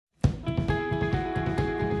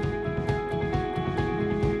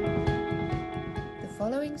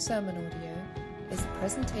sermon audio is a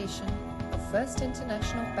presentation of First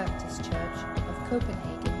International Baptist Church of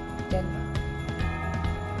Copenhagen, Denmark.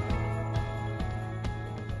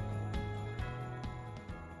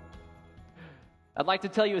 I'd like to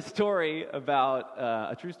tell you a story about,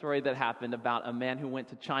 a true story that happened about a man who went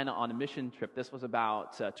to China on a mission trip. This was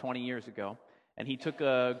about 20 years ago, and he took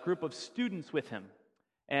a group of students with him.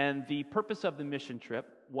 And the purpose of the mission trip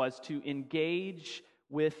was to engage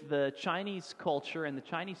with the Chinese culture and the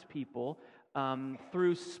Chinese people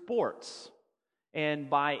through sports. And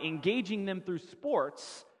by engaging them through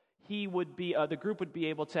sports, the group would be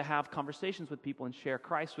able to have conversations with people and share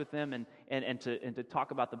Christ with them and to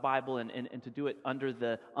talk about the Bible and to do it under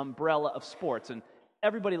the umbrella of sports. And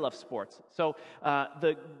everybody loves sports. So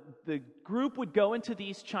the group would go into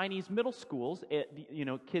these Chinese middle schools,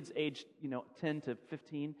 kids aged 10 to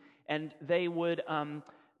 15, and they would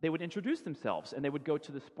introduce themselves, and they would go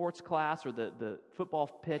to the sports class or the football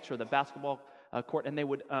pitch or the basketball court, and they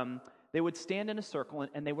would stand in a circle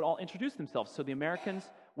and they would all introduce themselves. So the Americans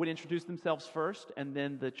would introduce themselves first, and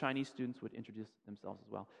then the Chinese students would introduce themselves as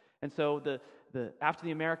well. And so after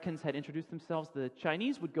the Americans had introduced themselves, the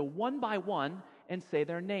Chinese would go one by one and say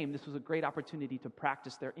their name. This was a great opportunity to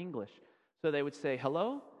practice their English. So they would say,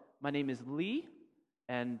 "Hello, my name is Lee,"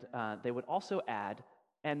 and they would also add,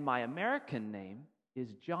 "And my American name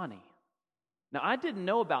is Johnny." Now, I didn't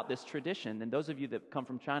know about this tradition, and those of you that come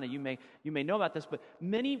from China, you may know about this, but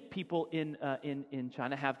many people in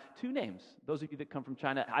China have two names. Those of you that come from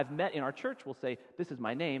China, I've met in our church will say, "This is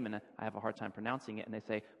my name," and I have a hard time pronouncing it, and they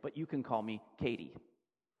say, "But you can call me Katie."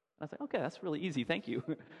 I was like, "Okay, that's really easy, thank you."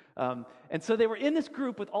 And so they were in this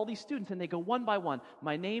group with all these students, and they go one by one,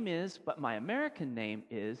 "My name is, but my American name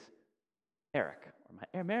is Eric," or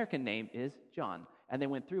 "My American name is John." And they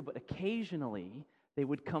went through, but occasionally they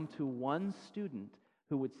would come to one student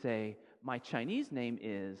who would say, "My Chinese name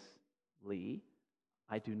is Lee.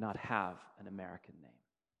 I do not have an American name."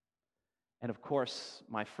 And of course,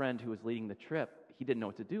 my friend who was leading the trip, he didn't know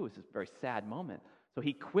what to do. It was a very sad moment. So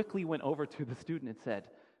he quickly went over to the student and said,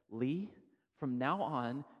 "Lee, from now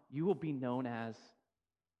on, you will be known as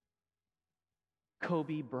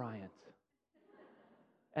Kobe Bryant."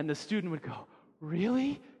 And the student would go,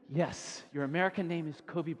 "Really? Yes, your American name is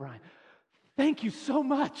Kobe Bryant. Thank you so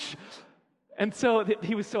much." And so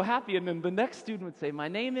he was so happy, and then the next student would say, "My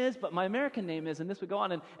name is, but my American name is," and this would go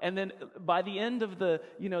on. And then by the end of the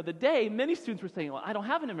day, many students were saying, "Well, I don't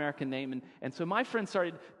have an American name." And so my friend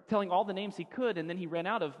started telling all the names he could, and then he ran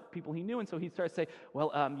out of people he knew, and so he started saying,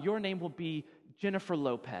 "Well, your name will be Jennifer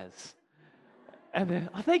Lopez." And then,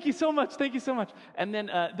 "Oh, thank you so much, thank you so much." And then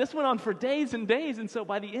this went on for days and days, and so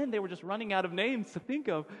by the end, they were just running out of names to think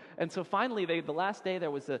of. And so finally, the last day,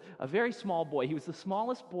 there was a very small boy. He was the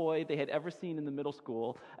smallest boy they had ever seen in the middle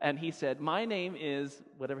school, and he said, "My name is,"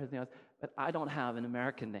 whatever his name was, "but I don't have an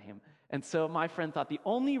American name." And so my friend thought the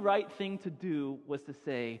only right thing to do was to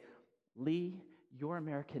say, "Lee, your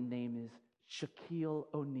American name is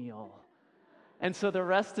Shaquille O'Neal." And so the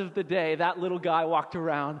rest of the day, that little guy walked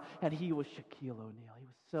around, and he was Shaquille O'Neal. He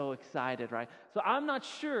was so excited, right? So I'm not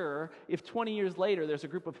sure if 20 years later, there's a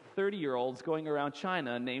group of 30-year-olds going around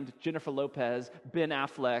China named Jennifer Lopez, Ben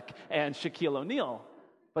Affleck, and Shaquille O'Neal.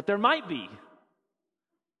 But there might be.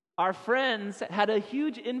 Our friends had a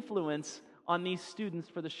huge influence on these students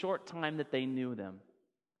for the short time that they knew them.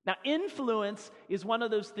 Now, influence is one of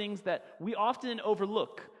those things that we often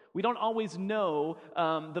overlook. We don't always know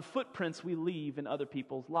the footprints we leave in other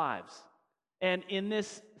people's lives. And in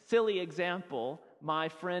this silly example, my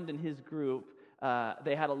friend and his group,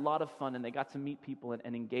 they had a lot of fun, and they got to meet people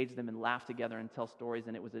and engage them and laugh together and tell stories,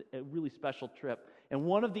 and it was a really special trip. And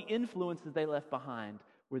one of the influences they left behind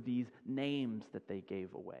were these names that they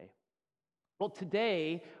gave away. Well,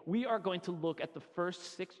 today, we are going to look at the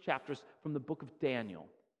first 6 chapters from the book of Daniel.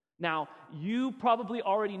 Now, you probably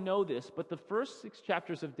already know this, but the first 6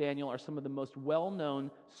 chapters of Daniel are some of the most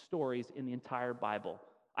well-known stories in the entire Bible.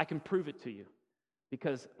 I can prove it to you,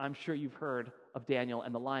 because I'm sure you've heard of Daniel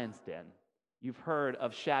and the lion's den. You've heard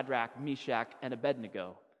of Shadrach, Meshach, and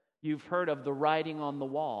Abednego. You've heard of the writing on the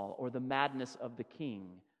wall, or the madness of the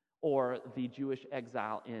king, or the Jewish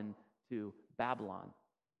exile into Babylon.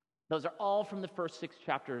 Those are all from the first 6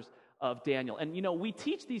 chapters of Daniel. And we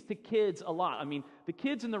teach these to kids a lot. I mean, the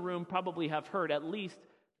kids in the room probably have heard at least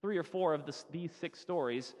 3 or 4 of these 6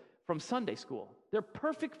 stories from Sunday school. They're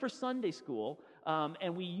perfect for Sunday school,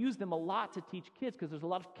 and we use them a lot to teach kids because there's a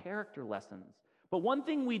lot of character lessons. But one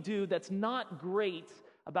thing we do that's not great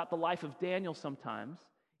about the life of Daniel sometimes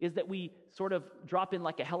is that we sort of drop in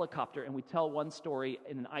like a helicopter and we tell one story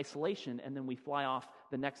in an isolation and then we fly off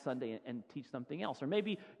the next Sunday and teach something else. Or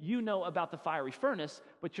maybe you know about the fiery furnace,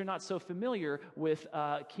 but you're not so familiar with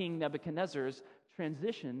King Nebuchadnezzar's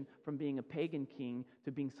transition from being a pagan king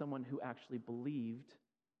to being someone who actually believed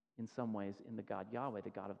in some ways in the God Yahweh, the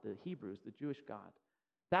God of the Hebrews, the Jewish God.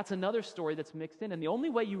 That's another story that's mixed in. And the only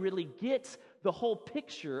way you really get the whole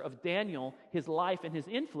picture of Daniel, his life, and his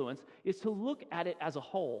influence is to look at it as a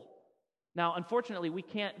whole. Now, unfortunately, we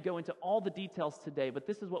can't go into all the details today, but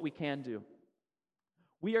this is what we can do.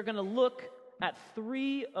 We are going to look at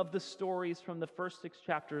 3 of the stories from the first 6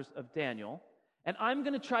 chapters of Daniel, and I'm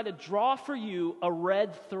going to try to draw for you a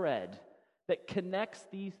red thread that connects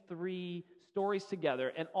these 3 stories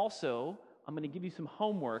together. And also, I'm going to give you some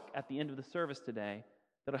homework at the end of the service today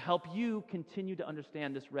that'll help you continue to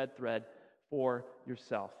understand this red thread for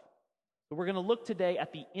yourself. So we're going to look today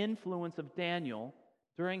at the influence of Daniel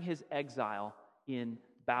during his exile in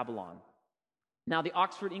Babylon. Now, the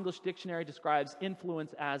Oxford English Dictionary describes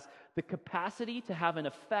influence as the capacity to have an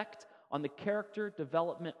effect on the character,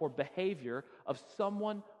 development, or behavior of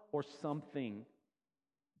someone or something.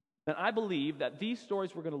 And I believe that these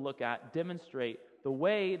stories we're going to look at demonstrate the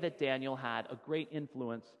way that Daniel had a great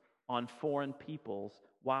influence on foreign peoples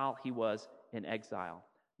while he was in exile.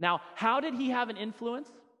 Now, how did he have an influence?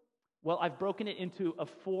 Well, I've broken it into a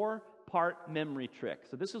 4-part memory trick.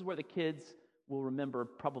 So this is where the kids will remember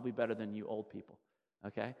probably better than you old people,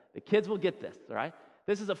 okay? The kids will get this, all right?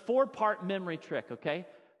 This is a 4-part memory trick, okay?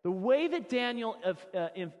 The way that Daniel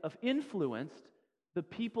influenced the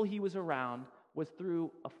people he was around was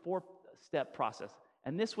through a 4-step process.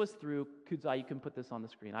 And this was through, Kudzai, you can put this on the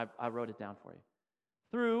screen. I wrote it down for you.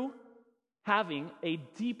 Through having a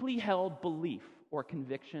deeply held belief or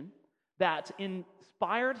conviction that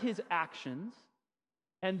inspired his actions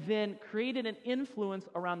and then created an influence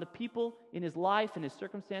around the people in his life and his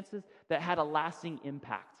circumstances that had a lasting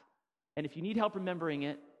impact. And if you need help remembering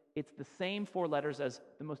it, it's the same 4 letters as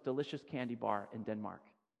the most delicious candy bar in Denmark.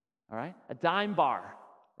 All right? A dime bar,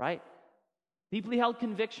 right? Deeply held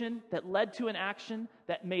conviction that led to an action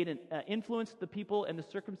that made an influenced the people and the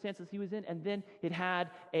circumstances he was in, and then it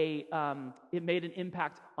made an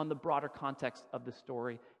impact on the broader context of the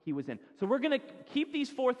story he was in. So we're going to keep these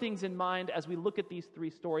 4 things in mind as we look at these 3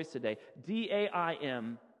 stories today.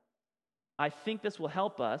 DAIM. I think this will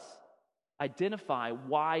help us identify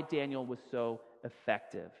why Daniel was so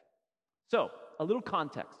effective. So, a little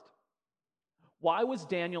context. Why was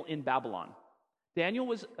Daniel in Babylon? Daniel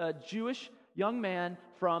was a Jewish young man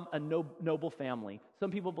from a noble family.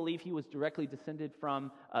 Some people believe he was directly descended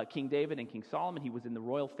from King David and King Solomon. He was in the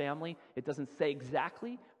royal family. It doesn't say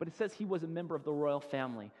exactly, but it says he was a member of the royal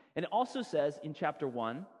family. And it also says in chapter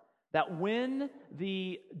 1 that when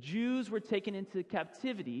the Jews were taken into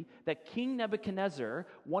captivity, that King Nebuchadnezzar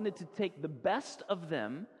wanted to take the best of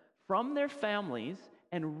them from their families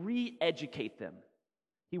and re-educate them.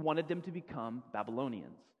 He wanted them to become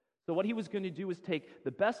Babylonians. So what he was going to do was take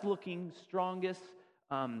the best-looking, strongest,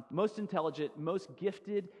 most intelligent, most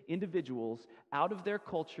gifted individuals out of their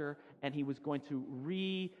culture, and he was going to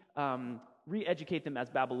re-educate them as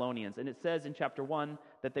Babylonians. And it says in chapter 1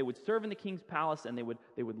 that they would serve in the king's palace, and they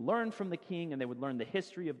would learn from the king, and they would learn the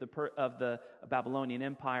history of the Babylonian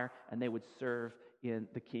Empire, and they would serve in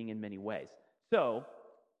the king in many ways. So,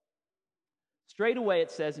 straight away it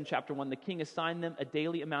says in chapter 1, the king assigned them a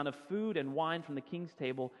daily amount of food and wine from the king's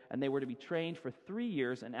table, and they were to be trained for 3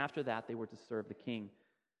 years, and after that they were to serve the king.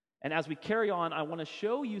 And as we carry on, I want to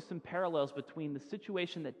show you some parallels between the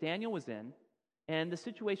situation that Daniel was in and the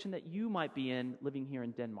situation that you might be in living here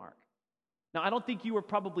in Denmark. Now, I don't think you were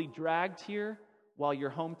probably dragged here while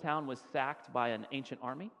your hometown was sacked by an ancient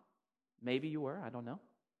army. Maybe you were, I don't know.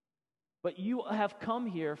 But you have come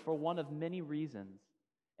here for one of many reasons.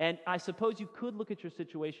 And I suppose you could look at your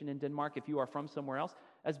situation in Denmark, if you are from somewhere else,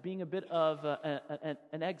 as being a bit of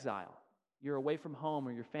an exile. You're away from home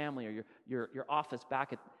or your family or your office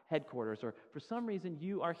back at headquarters, or for some reason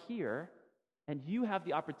you are here and you have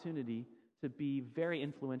the opportunity to be very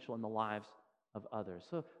influential in the lives of others.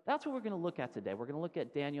 So that's what we're going to look at today. We're going to look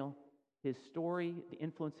at Daniel, his story, the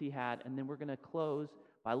influence he had, and then we're going to close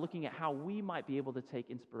by looking at how we might be able to take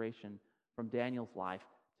inspiration from Daniel's life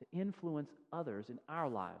to influence others in our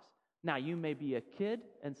lives. Now, you may be a kid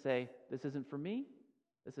and say, this isn't for me,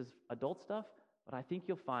 this is adult stuff, but I think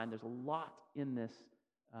you'll find there's a lot in this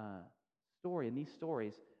story, in these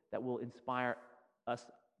stories, that will inspire us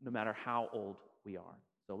no matter how old we are.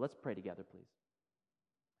 So let's pray together, please.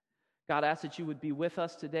 God, I ask that you would be with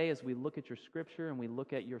us today as we look at your scripture and we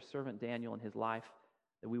look at your servant Daniel and his life,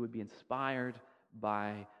 that we would be inspired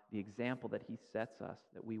by the example that he sets us,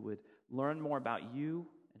 that we would learn more about you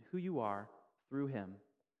and who you are through him,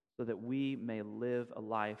 so that we may live a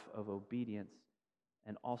life of obedience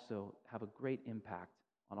and also have a great impact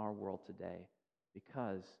on our world today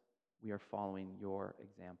because we are following your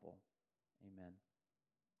example. Amen.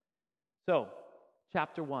 So,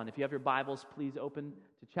 chapter 1. If you have your Bibles, please open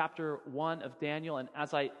to chapter 1 of Daniel. And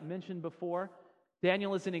as I mentioned before,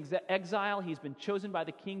 Daniel is in exile. He's been chosen by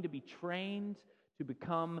the king to be trained to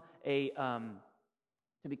become a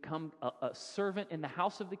servant in the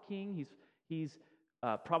house of the king. He's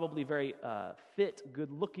probably very fit,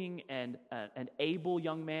 good-looking, and an able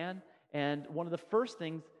young man. And one of the first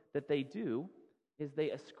things that they do is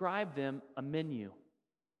they ascribe them a menu,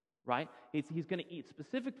 right? He's going to eat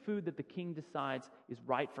specific food that the king decides is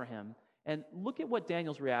right for him. And look at what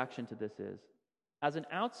Daniel's reaction to this is. As an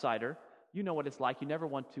outsider, you know what it's like. You never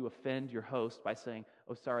want to offend your host by saying,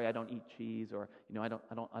 "Oh, sorry, I don't eat cheese," or I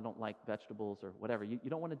don't like vegetables, or whatever. You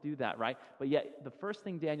don't want to do that, right? But yet, the first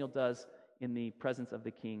thing Daniel does in the presence of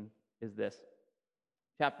the king is this.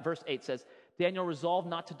 Verse 8 says, Daniel resolved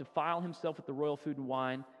not to defile himself with the royal food and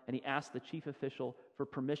wine, and he asked the chief official for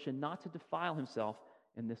permission not to defile himself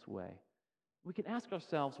in this way. We can ask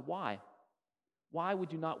ourselves, why? Why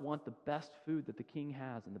would you not want the best food that the king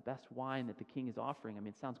has and the best wine that the king is offering? I mean,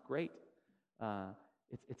 it sounds great.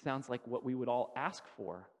 It sounds like what we would all ask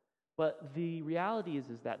for. But the reality is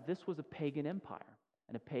that this was a pagan empire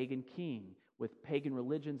and a pagan king with pagan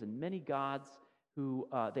religions and many gods who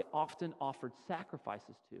they often offered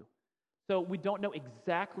sacrifices to. So we don't know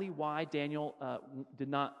exactly why Daniel did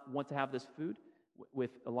not want to have this food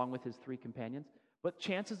along with his three companions, but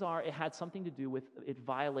chances are it had something to do with it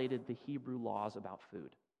violated the Hebrew laws about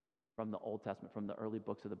food from the Old Testament, from the early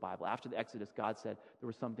books of the Bible. After the Exodus, God said there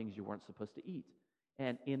were some things you weren't supposed to eat.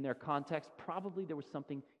 And in their context, probably there was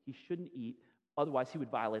something he shouldn't eat, otherwise he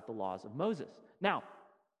would violate the laws of Moses. Now,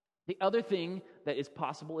 the other thing that is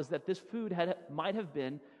possible is that this food might have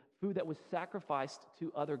been food that was sacrificed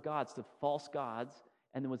to other gods, to false gods,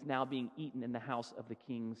 and was now being eaten in the house of the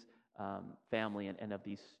king's family and of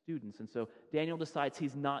these students. And so Daniel decides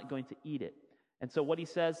he's not going to eat it. And so what he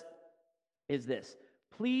says is this: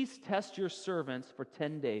 please test your servants for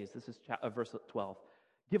 10 days. This is verse 12.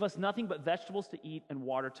 Give us nothing but vegetables to eat and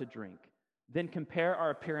water to drink. Then compare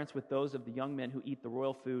our appearance with those of the young men who eat the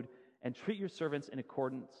royal food, and treat your servants in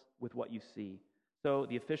accordance with what you see. So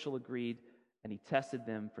the official agreed, and he tested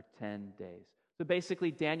them for 10 days. So basically,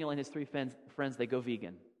 Daniel and his three friends, they go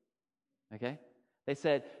vegan. Okay? They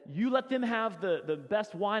said, you let them have the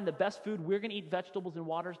best wine, the best food. We're going to eat vegetables and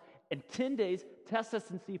waters. In 10 days, test us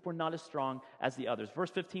and see if we're not as strong as the others.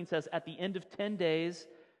 Verse 15 says, at the end of 10 days,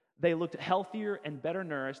 they looked healthier and better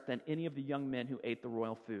nourished than any of the young men who ate the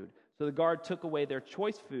royal food. So the guard took away their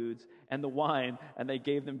choice foods and the wine, and they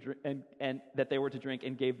gave them and that they were to drink,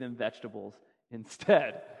 and gave them vegetables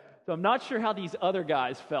instead. So I'm not sure how these other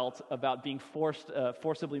guys felt about being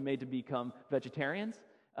forcibly made to become vegetarians.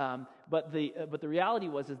 But the reality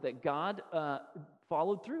was that God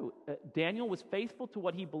followed through. Daniel was faithful to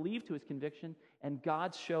what he believed, to his conviction, and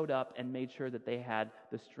God showed up and made sure that they had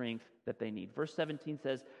the strength that they need. Verse 17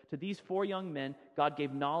 says, to these 4 young men, God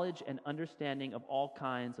gave knowledge and understanding of all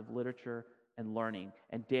kinds of literature and learning,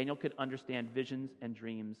 and Daniel could understand visions and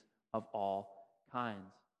dreams of all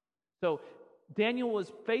kinds. So Daniel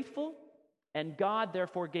was faithful, and God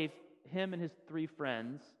therefore gave him and his 3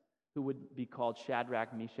 friends, who would be called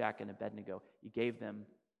Shadrach, Meshach, and Abednego, he gave them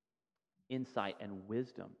insight and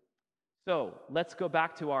wisdom. So let's go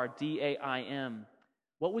back to our DAIM.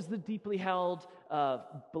 What was the deeply held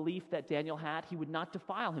belief that Daniel had? He would not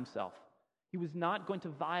defile himself. He was not going to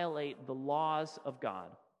violate the laws of God.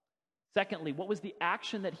 Secondly, what was the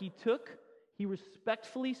action that he took? He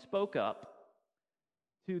respectfully spoke up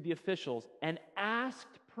to the officials and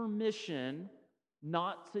asked permission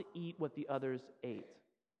not to eat what the others ate.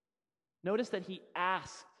 Notice that he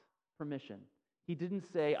asked permission. He didn't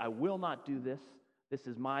say, I will not do this. This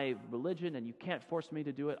is my religion and you can't force me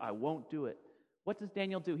to do it. I won't do it. What does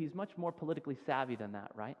Daniel do? He's much more politically savvy than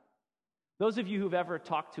that, right? Those of you who've ever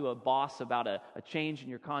talked to a boss about a change in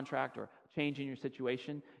your contract or a change in your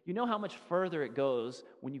situation, you know how much further it goes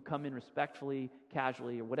when you come in respectfully,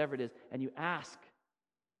 casually, or whatever it is, and you ask,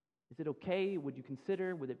 is it okay? Would you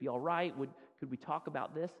consider? Would it be all right? Could we talk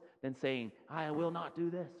about this? Than saying, I will not do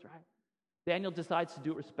this, right? Daniel decides to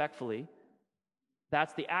do it respectfully.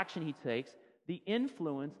 That's the action he takes. The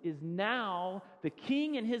influence is now the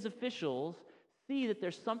king and his officials see that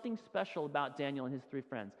there's something special about Daniel and his 3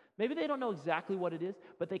 friends. Maybe they don't know exactly what it is,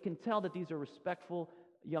 but they can tell that these are respectful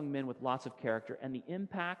young men with lots of character. And the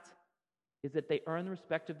impact is that they earn the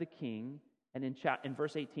respect of the king And in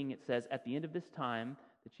verse 18 it says, "At the end of this time,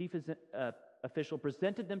 the chief official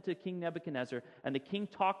presented them to King Nebuchadnezzar, and the king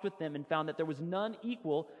talked with them and found that there was none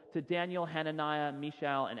equal to Daniel, Hananiah,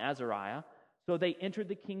 Mishael, and Azariah. So they entered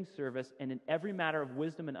the king's service, and in every matter of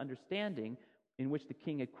wisdom and understanding in which the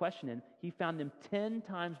king had questioned him, he found them 10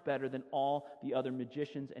 times better than all the other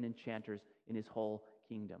magicians and enchanters in his whole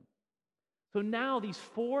kingdom." So now these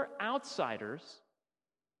 4 outsiders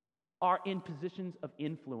are in positions of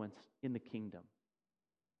influence in the kingdom.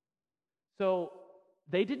 So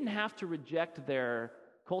they didn't have to reject their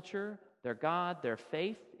culture, their God, their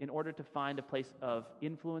faith in order to find a place of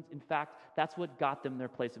influence. In fact, that's what got them their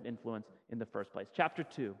place of influence in the first place. Chapter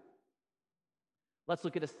 2. Let's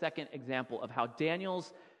look at a second example of how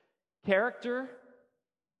Daniel's character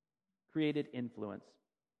created influence.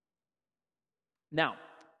 Now,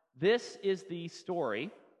 this is the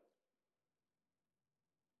story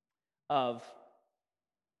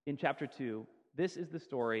in chapter 2, this is the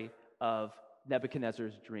story of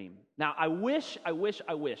Nebuchadnezzar's dream. Now, I wish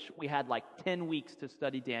we had like 10 weeks to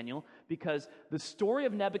study Daniel, because the story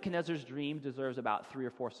of Nebuchadnezzar's dream deserves about 3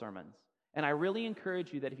 or 4 sermons. And I really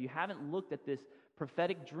encourage you that if you haven't looked at this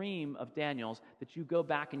prophetic dream of Daniel's, that you go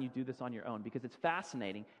back and you do this on your own, because it's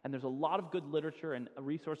fascinating, and there's a lot of good literature and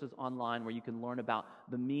resources online where you can learn about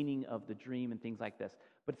the meaning of the dream and things like this.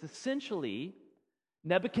 But it's essentially,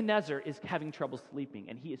 Nebuchadnezzar is having trouble sleeping,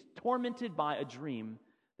 and he is tormented by a dream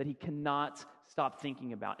that he cannot stop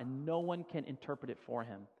thinking about, and no one can interpret it for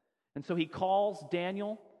him. And so he calls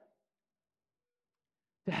Daniel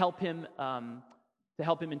to help him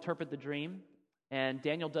interpret the dream, and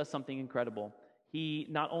Daniel does something incredible. He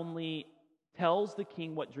not only tells the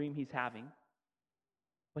king what dream he's having,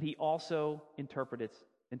 but he also interprets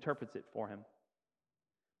it for him.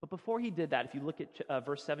 But before he did that, if you look at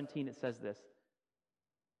verse 17, it says this.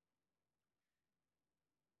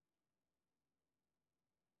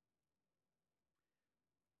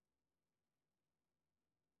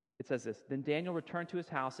 It says this: "Then Daniel returned to his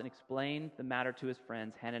house and explained the matter to his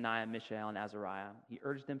friends, Hananiah, Mishael, and Azariah. He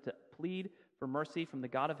urged them to plead for mercy from the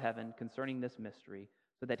God of heaven concerning this mystery,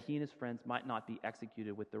 so that he and his friends might not be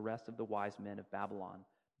executed with the rest of the wise men of Babylon.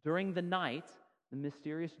 During the night, the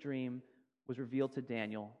mysterious dream was revealed to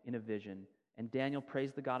Daniel in a vision, and Daniel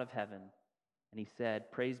praised the God of heaven, and he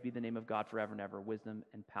said, 'Praise be the name of God forever and ever. Wisdom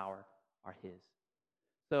and power are his.'"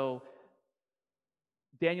 So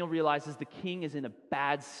Daniel realizes the king is in a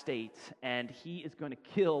bad state, and he is going to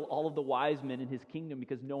kill all of the wise men in his kingdom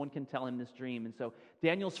because no one can tell him this dream. And so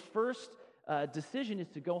Daniel's first decision is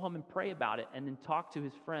to go home and pray about it, and then talk to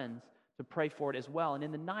his friends to pray for it as well. And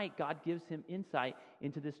in the night, God gives him insight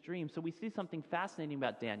into this dream. So we see something fascinating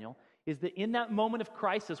about Daniel, is that in that moment of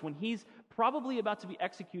crisis, when he's probably about to be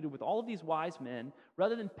executed with all of these wise men,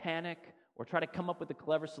 rather than panic or try to come up with a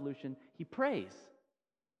clever solution, he prays.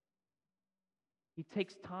 He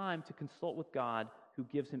takes time to consult with God, who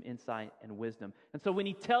gives him insight and wisdom. And so when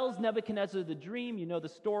he tells Nebuchadnezzar the dream, you know the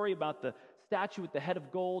story about the statue with the head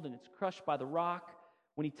of gold and it's crushed by the rock.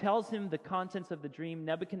 When he tells him the contents of the dream,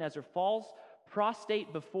 Nebuchadnezzar falls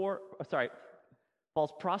prostrate before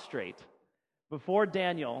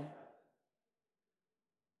Daniel.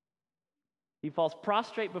 He falls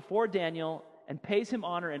prostrate before Daniel and pays him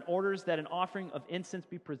honor and orders that an offering of incense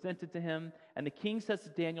be presented to him. And the king says to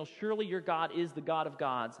Daniel, "Surely your God is the God of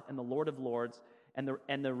gods and the Lord of lords and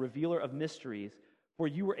the revealer of mysteries, for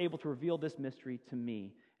you were able to reveal this mystery to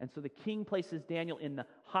me." And so the king places Daniel in the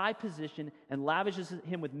high position and lavishes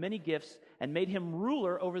him with many gifts and made him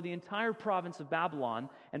ruler over the entire province of Babylon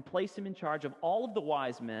and placed him in charge of all of the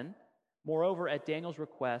wise men. Moreover, at Daniel's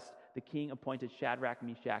request, the king appointed Shadrach,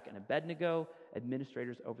 Meshach, and Abednego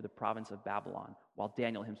administrators over the province of Babylon, while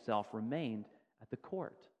Daniel himself remained at the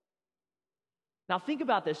court. Now think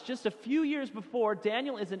about this. Just a few years before,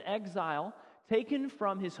 Daniel is in exile, taken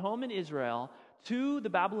from his home in Israel to the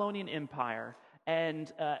Babylonian Empire.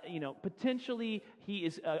 And, potentially he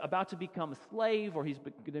is about to become a slave, or he's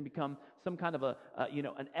going to become some kind of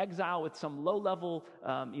an exile with some low-level,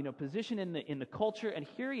 position in the culture. And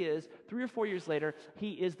here he is, 3 or 4 years later,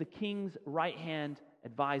 he is the king's right-hand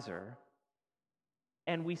advisor.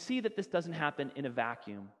 And we see that this doesn't happen in a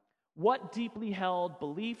vacuum. What deeply held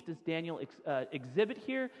belief does Daniel exhibit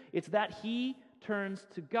here? It's that he turns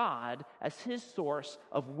to God as his source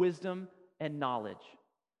of wisdom and knowledge.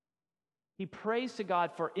 He prays to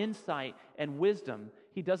God for insight and wisdom.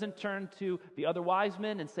 He doesn't turn to the other wise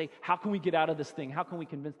men and say, "How can we get out of this thing? How can we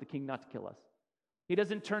convince the king not to kill us?" He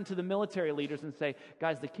doesn't turn to the military leaders and say,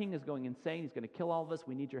 "Guys, the king is going insane. He's going to kill all of us.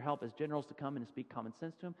 We need your help as generals to come and speak common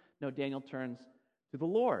sense to him." No, Daniel turns to the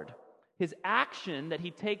Lord. His action that he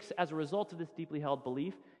takes as a result of this deeply held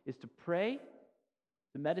belief is to pray,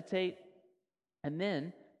 to meditate, and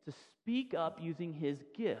then to speak up using his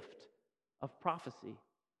gift of prophecy.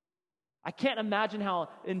 I can't imagine how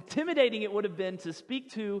intimidating it would have been to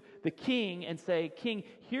speak to the king and say, King,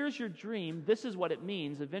 here's your dream. This is what it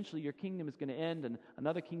means. Eventually your kingdom is going to end and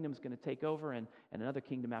another kingdom is going to take over and another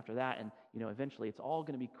kingdom after that. And, eventually it's all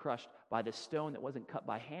going to be crushed by this stone that wasn't cut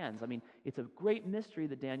by hands. I mean, it's a great mystery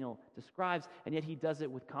that Daniel describes, and yet he does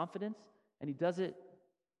it with confidence and he does it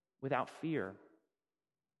without fear.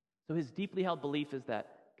 So his deeply held belief is that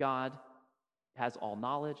God has all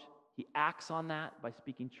knowledge. He acts on that by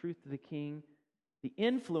speaking truth to the king. The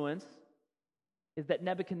influence is that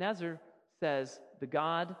Nebuchadnezzar says,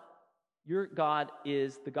 your God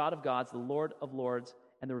is the God of gods, the Lord of lords,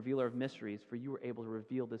 and the revealer of mysteries, for you were able to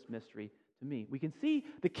reveal this mystery to me. We can see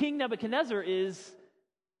the king Nebuchadnezzar is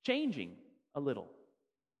changing a little.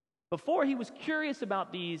 Before, he was curious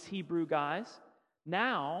about these Hebrew guys.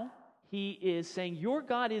 Now, he is saying, your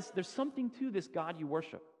God there's something to this God you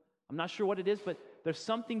worship. I'm not sure what it is, but there's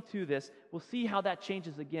something to this. We'll see how that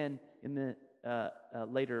changes again in the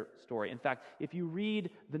later story. In fact, if you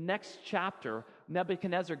read the next chapter,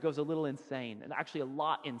 Nebuchadnezzar goes a little insane, and actually a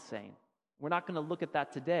lot insane. We're not going to look at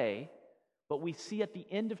that today, but we see at the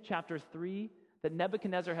end of chapter 3 that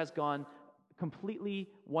Nebuchadnezzar has gone completely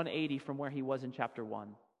 180 from where he was in chapter 1.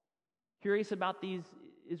 Curious about these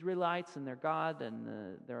Israelites and their God and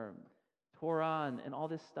their Torah and all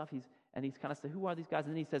this stuff. He's kind of saying, who are these guys?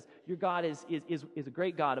 And then he says, your God is a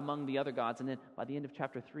great God among the other gods. And then by the end of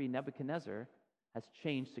chapter 3, Nebuchadnezzar has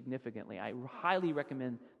changed significantly. I highly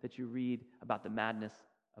recommend that you read about the madness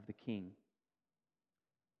of the king.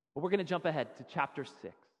 But we're going to jump ahead to chapter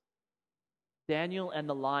 6. Daniel and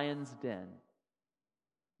the lion's den.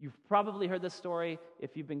 You've probably heard this story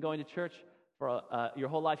if you've been going to church for your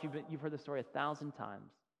whole life. You've heard this story 1,000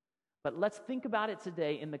 times. But let's think about it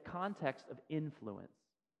today in the context of influence.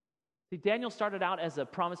 See, Daniel started out as a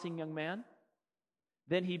promising young man.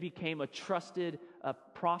 Then he became a trusted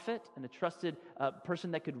prophet and a trusted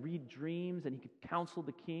person that could read dreams and he could counsel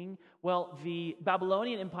the king. Well, the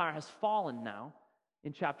Babylonian Empire has fallen now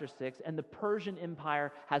in chapter 6, and the Persian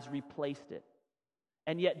Empire has replaced it.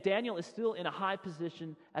 And yet Daniel is still in a high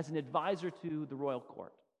position as an advisor to the royal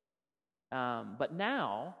court. But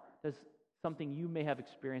now, there's something you may have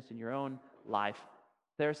experienced in your own life.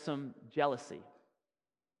 There's some jealousy.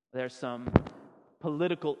 There's some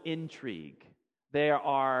political intrigue. There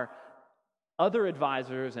are other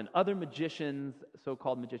advisors and other magicians,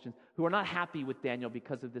 so-called magicians, who are not happy with Daniel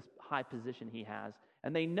because of this high position he has.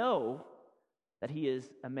 And they know that he is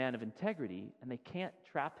a man of integrity, and they can't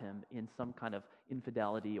trap him in some kind of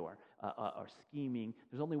infidelity or scheming.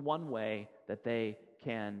 There's only one way that they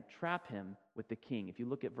can trap him with the king. If you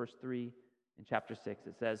look at verse 3 in chapter 6,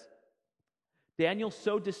 it says, Daniel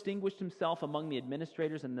so distinguished himself among the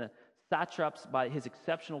administrators and the satraps by his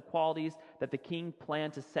exceptional qualities that the king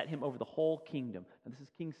planned to set him over the whole kingdom. And this is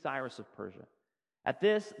King Cyrus of Persia. At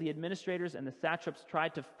this, the administrators and the satraps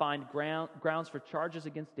tried to find grounds for charges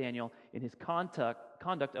against Daniel in his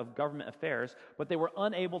conduct of government affairs, but they were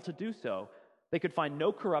unable to do so. They could find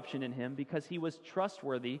no corruption in him because he was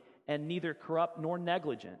trustworthy and neither corrupt nor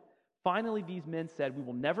negligent. Finally, these men said, we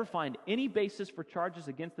will never find any basis for charges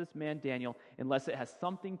against this man Daniel unless it has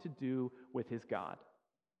something to do with his God.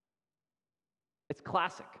 It's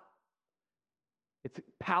classic. It's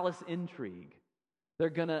palace intrigue. They're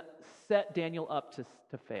going to set Daniel up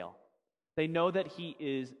to fail. They know that he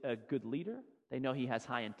is a good leader. They know he has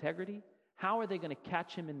high integrity. How are they going to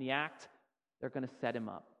catch him in the act? They're going to set him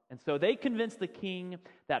up. And so they convince the king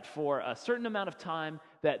that for a certain amount of time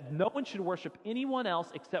that no one should worship anyone else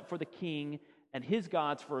except for the king and his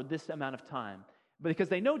gods for this amount of time. But because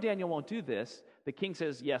they know Daniel won't do this, the king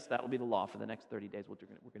says, yes, that'll be the law for the next 30 days. We're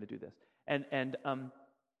going to do this.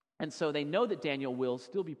 And so they know that Daniel will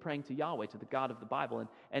still be praying to Yahweh, to the God of the Bible.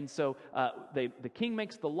 And so the king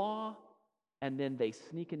makes the law, and then they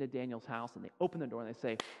sneak into Daniel's house, and they open the door, and they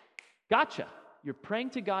say, gotcha. You're praying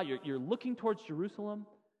to God. You're looking towards Jerusalem.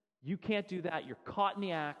 You can't do that. You're caught in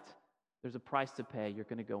the act. There's a price to pay. You're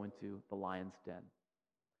going to go into the lion's den.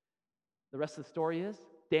 The rest of the story is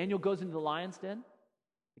Daniel goes into the lion's den.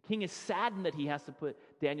 The king is saddened that he has to put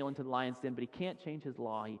Daniel into the lion's den, but he can't change his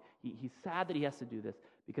law. He's sad that he has to do this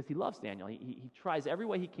because he loves Daniel. He tries every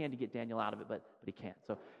way he can to get Daniel out of it, but he can't.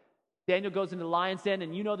 So Daniel goes into the lion's den,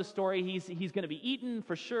 and you know the story. He's going to be eaten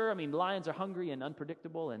for sure. I mean, lions are hungry and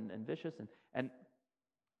unpredictable and vicious. And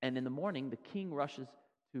in the morning, the king rushes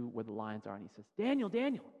to where the lions are, and he says, Daniel,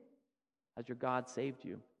 has your God saved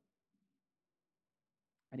you?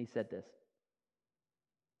 And he said this.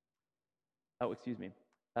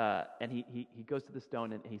 and he goes to the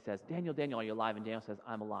stone and he says, Daniel, Daniel, are you alive? And Daniel says,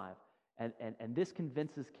 I'm alive. And this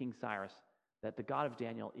convinces King Cyrus that the God of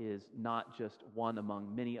Daniel is not just one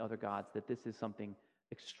among many other gods, that this is something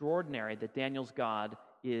extraordinary, that Daniel's God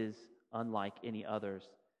is unlike any others.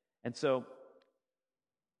 And so,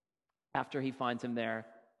 after he finds him there,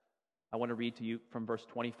 I want to read to you from verse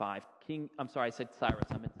 25. I said Cyrus,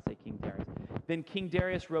 I meant to say King Darius. Then King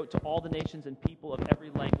Darius wrote to all the nations and people of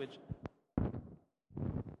every language.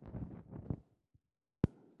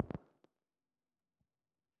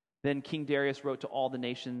 Then King Darius wrote to all the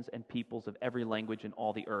nations and peoples of every language in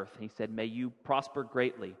all the earth. He said, May you prosper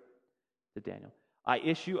greatly, to Daniel. I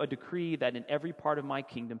issue a decree that in every part of my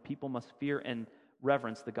kingdom people must fear and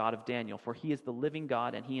reverence the God of Daniel, for he is the living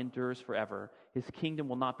God and he endures forever. His kingdom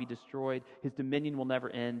will not be destroyed. His dominion will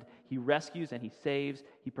never end. He rescues and he saves.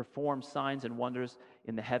 He performs signs and wonders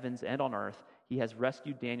in the heavens and on earth. He has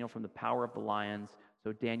rescued Daniel from the power of the lions.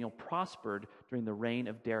 So Daniel prospered during the reign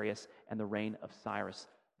of Darius and the reign of Cyrus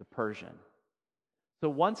the Persian. So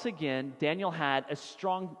once again, Daniel had a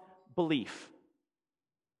strong belief.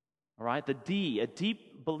 All right, a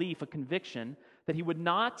deep belief, a conviction that he would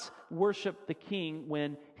not worship the king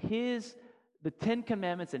when the Ten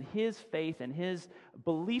Commandments and his faith and his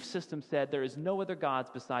belief system said there is no other gods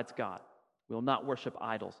besides God. We will not worship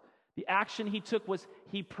idols. The action he took was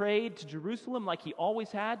he prayed to Jerusalem like he always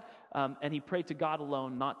had, and he prayed to God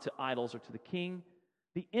alone, not to idols or to the king.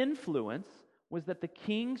 The influence was that the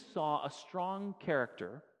king saw a strong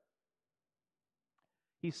character.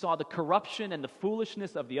 He saw the corruption and the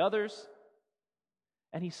foolishness of the others,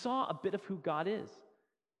 and he saw a bit of who God is.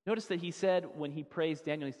 Notice that he said, when he praised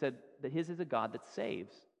Daniel, he said that his is a God that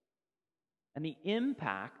saves. And the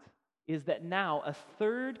impact is that now a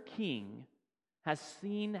third king has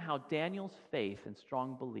seen how Daniel's faith and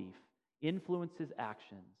strong belief influenced his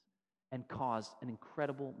actions and caused an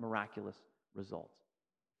incredible, miraculous result.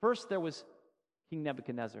 First, there was King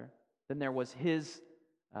Nebuchadnezzar. Then there was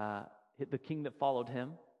the king that followed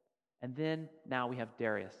him. And then now we have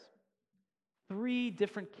Darius. 3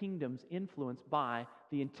 different kingdoms influenced by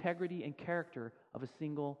the integrity and character of a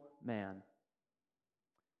single man.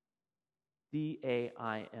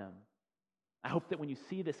 D-A-I-M. I hope that when you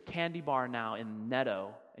see this candy bar now in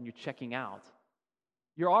Netto and you're checking out,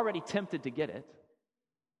 you're already tempted to get it.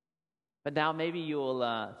 But now maybe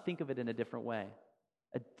you'll think of it in a different way.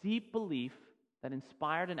 A deep belief that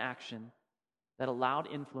inspired an action that allowed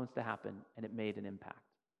influence to happen, and it made an impact.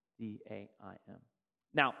 D-A-I-M.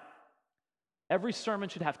 Now, every sermon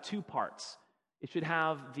should have 2 parts. It should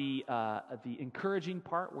have the encouraging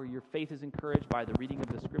part where your faith is encouraged by the reading of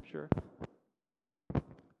the Scripture.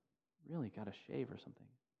 Really got to shave or something.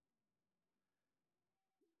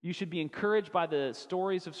 You should be encouraged by the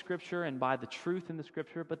stories of Scripture and by the truth in the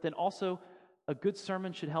Scripture, but then also a good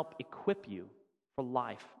sermon should help equip you for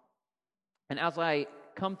life. And as I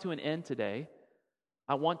come to an end today,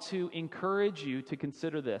 I want to encourage you to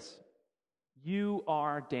consider this. You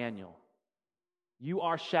are Daniel. You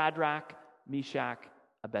are Shadrach, Meshach,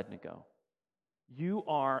 Abednego. You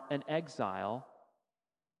are an exile,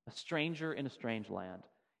 a stranger in a strange land.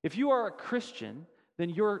 If you are a Christian, then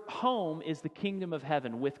your home is the kingdom of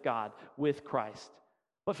heaven with God, with Christ.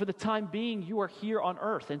 But for the time being, you are here on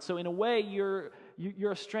earth. And so in a way, you're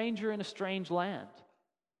a stranger in a strange land.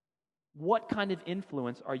 What kind of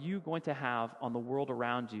influence are you going to have on the world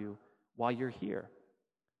around you while you're here?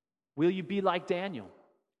 Will you be like Daniel?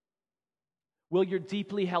 Will your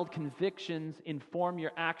deeply held convictions inform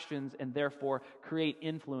your actions and therefore create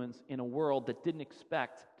influence in a world that didn't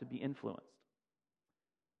expect to be influenced?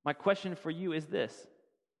 My question for you is this: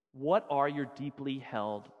 what are your deeply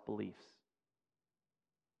held beliefs?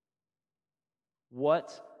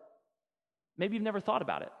 Maybe you've never thought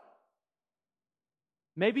about it.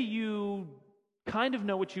 Maybe you kind of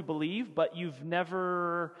know what you believe, but you've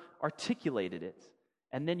never articulated it.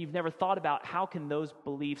 And then you've never thought about how can those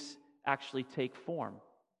beliefs actually take form.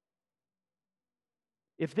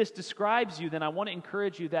 If this describes you, then I want to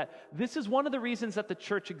encourage you that this is one of the reasons that the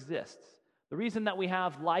church exists. The reason that we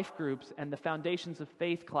have life groups and the Foundations of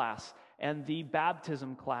Faith class and the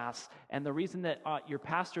baptism class, and the reason that your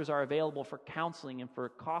pastors are available for counseling and for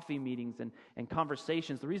coffee meetings and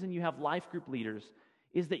conversations, the reason you have life group leaders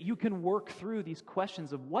is that you can work through these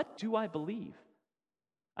questions of what do I believe?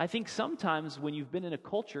 I think sometimes when you've been in a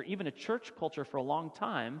culture, even a church culture for a long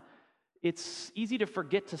time, it's easy to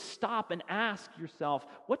forget to stop and ask yourself,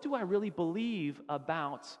 what do I really believe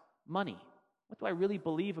about money? What do I really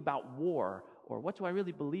believe about war? Or what do I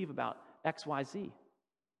really believe about XYZ?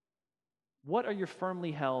 What are your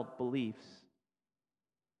firmly held beliefs?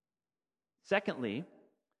 Secondly,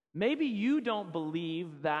 Maybe you don't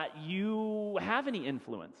believe that you have any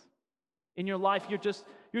influence. In your life, you're just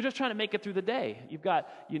trying to make it through the day. You've got,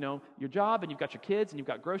 your job, and you've got your kids, and you've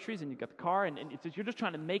got groceries, and you've got the car, and you're just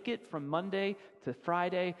trying to make it from Monday to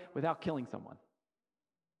Friday without killing someone.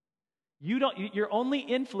 Your only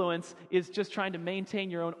influence is just trying to maintain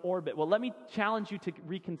your own orbit. Well, let me challenge you to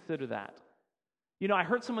reconsider that. I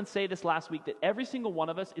heard someone say this last week, that every single one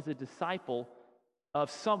of us is a disciple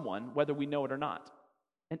of someone, whether we know it or not.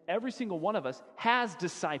 And every single one of us has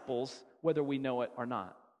disciples, whether we know it or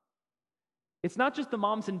not. It's not just the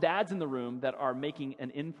moms and dads in the room that are making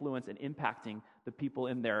an influence and impacting the people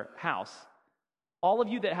in their house. All of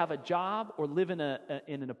you that have a job or live in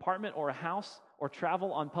an apartment or a house or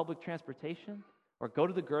travel on public transportation or go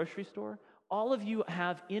to the grocery store, all of you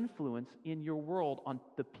have influence in your world on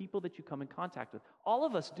the people that you come in contact with. All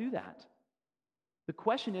of us do that. The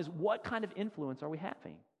question is, what kind of influence are we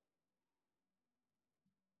having?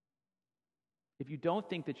 If you don't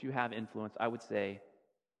think that you have influence, I would say,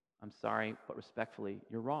 I'm sorry, but respectfully,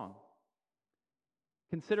 you're wrong.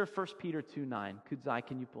 Consider 1 Peter 2:9. Kudzai,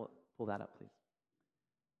 can you pull that up, please?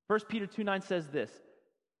 1 Peter 2:9 says this.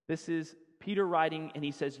 This is Peter writing, and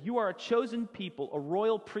he says, "You are a chosen people, a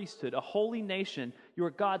royal priesthood, a holy nation. You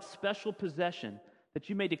are God's special possession, that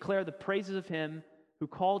you may declare the praises of him who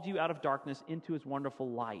called you out of darkness into his wonderful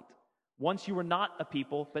light. Once you were not a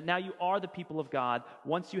people, but now you are the people of God.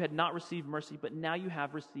 Once you had not received mercy, but now you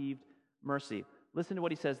have received mercy." Listen to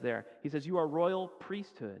what he says there. He says, "You are a royal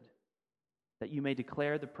priesthood, that you may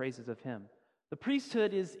declare the praises of him." The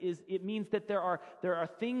priesthood it means that there are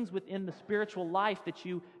things within the spiritual life that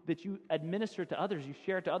you administer to others, you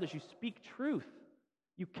share to others, you speak truth,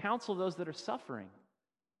 you counsel those that are suffering.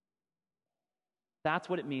 That's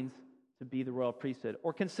what it means to be the royal priesthood.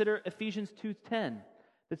 Or consider Ephesians 2:10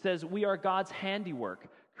 that says, "We are God's handiwork,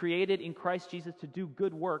 created in Christ Jesus to do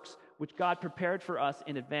good works, which God prepared for us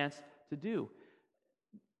in advance to do."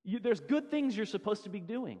 There's good things you're supposed to be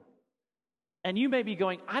doing. And you may be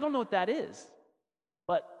going, "I don't know what that is."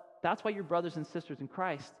 But that's why your brothers and sisters in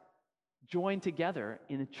Christ join together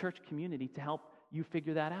in a church community to help you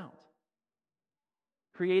figure that out.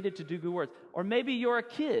 Created to do good works. Or maybe you're a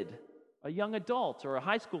kid, a young adult, or a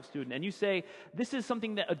high school student, and you say, "This is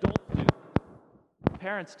something that adults do,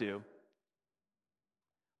 parents do."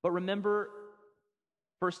 But remember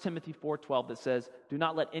 1 Timothy 4:12 that says, "Do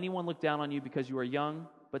not let anyone look down on you because you are young,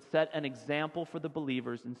 but set an example for the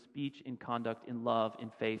believers in speech, in conduct, in love, in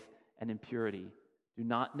faith, and in purity. Do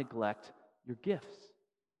not neglect your gifts."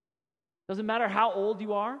 Doesn't matter how old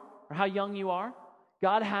you are or how young you are,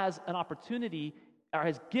 God has an opportunity or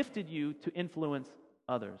has gifted you to influence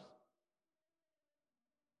others.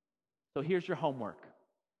 So here's your homework.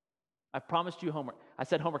 I promised you homework. I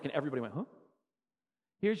said homework and everybody went, "Huh?"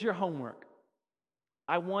 Here's your homework.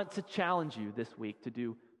 I want to challenge you this week to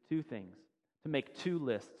do two things, to make two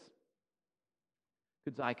lists.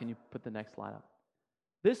 Kudzai, can you put the next slide up?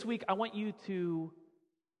 This week, I want you to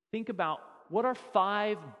think about what are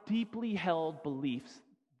 5 deeply held beliefs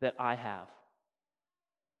that I have.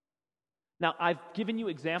 Now, I've given you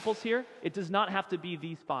examples here. It does not have to be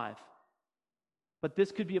these 5. But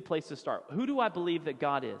this could be a place to start. Who do I believe that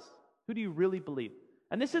God is? Who do you really believe?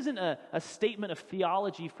 And this isn't a statement of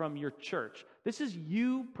theology from your church. This is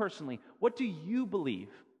you personally. What do you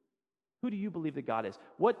believe? Who do you believe that God is?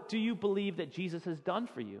 What do you believe that Jesus has done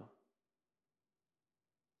for you?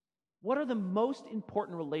 What are the most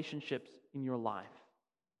important relationships in your life?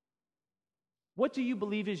 What do you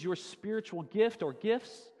believe is your spiritual gift or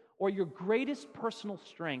gifts or your greatest personal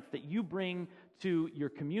strength that you bring to your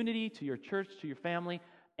community, to your church, to your family?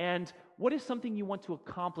 And what is something you want to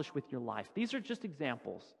accomplish with your life? These are just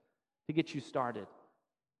examples to get you started.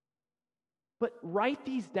 But write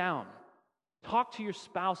these down. Talk to your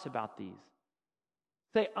spouse about these.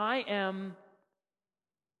 Say, "I am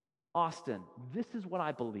Austin. This is what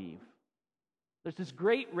I believe." There's this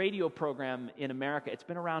great radio program in America. It's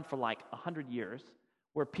been around for like 100 years,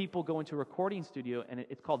 where people go into a recording studio, and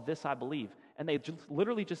it's called This I Believe. And they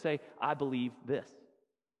literally just say, "I believe this."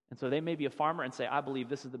 And so they may be a farmer and say, "I believe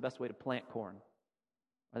this is the best way to plant corn."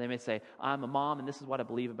 Or they may say, "I'm a mom, and this is what I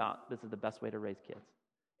believe about this is the best way to raise kids."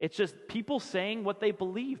 It's just people saying what they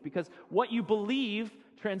believe, because what you believe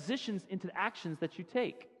transitions into the actions that you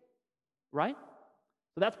take, right?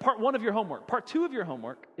 So that's part 1 of your homework. Part 2 of your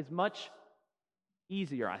homework is much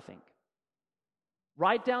easier, I think.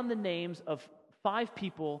 Write down the names of 5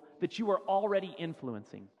 people that you are already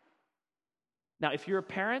influencing. Now, if you're a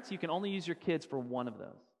parent, you can only use your kids for one of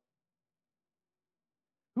those.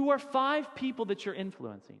 Who are 5 people that you're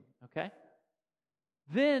influencing, okay?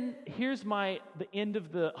 Then, here's the end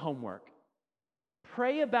of the homework.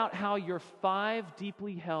 Pray about how your 5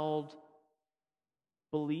 deeply held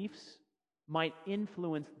beliefs might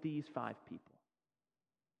influence these 5 people.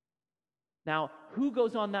 Now, who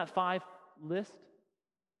goes on that 5 list?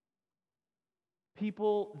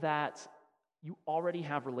 People that you already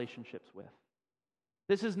have relationships with.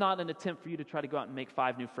 This is not an attempt for you to try to go out and make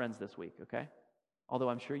 5 new friends this week, okay? Although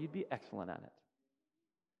I'm sure you'd be excellent at it.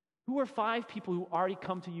 Who are 5 people who already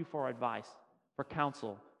come to you for advice, for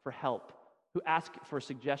counsel, for help, who ask for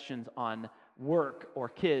suggestions on work or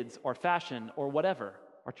kids or fashion or whatever,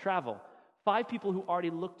 or travel? 5 people who already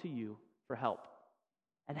look to you for help.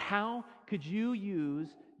 And how could you use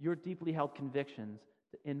your deeply held convictions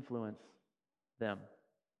to influence them?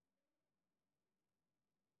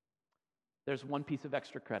 There's one piece of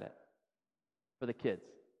extra credit for the kids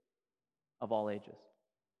of all ages.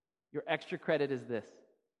 Your extra credit is this.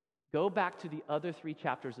 Go back to the other 3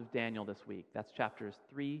 chapters of Daniel this week. That's chapters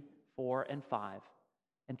 3, 4, and 5.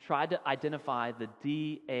 And try to identify the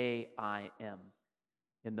D-A-I-M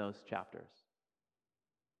in those chapters.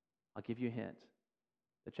 I'll give you a hint.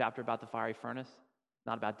 The chapter about the fiery furnace,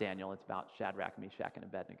 not about Daniel. It's about Shadrach, Meshach, and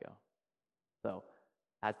Abednego. So,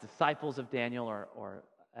 as disciples of Daniel or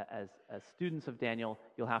as students of Daniel,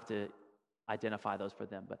 you'll have to identify those for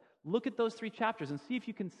them. But look at those 3 chapters and see if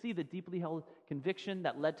you can see the deeply held conviction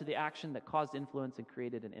that led to the action that caused influence and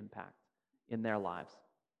created an impact in their lives.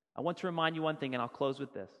 I want to remind you one thing, and I'll close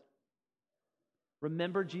with this.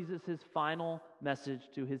 Remember Jesus' final message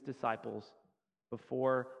to his disciples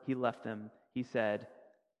before he left them. He said,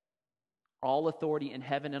 "All authority in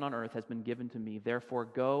heaven and on earth has been given to me. Therefore,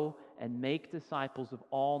 go and make disciples of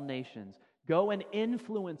all nations. Go and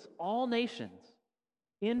influence all nations.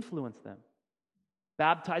 Influence them,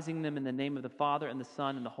 baptizing them in the name of the Father and the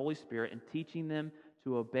Son and the Holy Spirit, and teaching them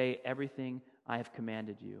to obey everything I have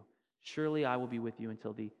commanded you. Surely I will be with you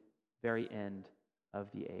until the very end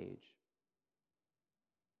of the age."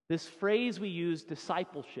 This phrase we use,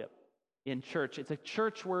 discipleship, in church, it's a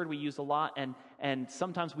church word we use a lot, and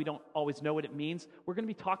sometimes we don't always know what it means. We're going to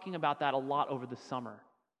be talking about that a lot over the summer.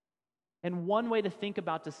 And one way to think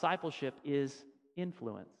about discipleship is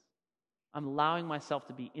influence. I'm allowing myself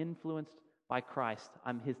to be influenced by Christ.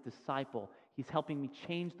 I'm his disciple. He's helping me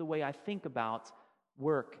change the way I think about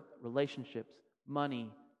work, relationships,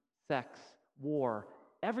 money, sex, war,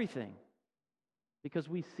 everything. Because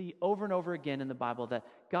we see over and over again in the Bible that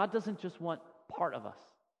God doesn't just want part of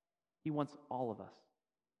us. He wants all of us.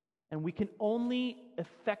 And we can only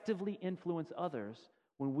effectively influence others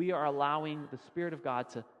when we are allowing the Spirit of God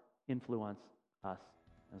to influence us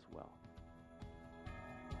as well.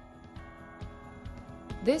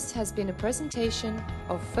 This has been a presentation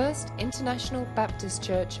of First International Baptist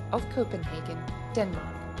Church of Copenhagen,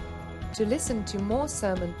 Denmark. To listen to more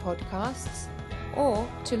sermon podcasts or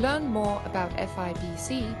to learn more about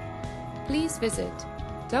FIBC, please visit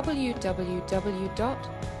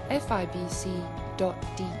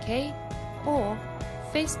www.fibc.dk or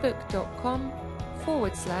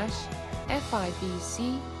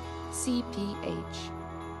facebook.com/FIBCCPH.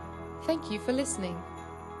 Thank you for listening.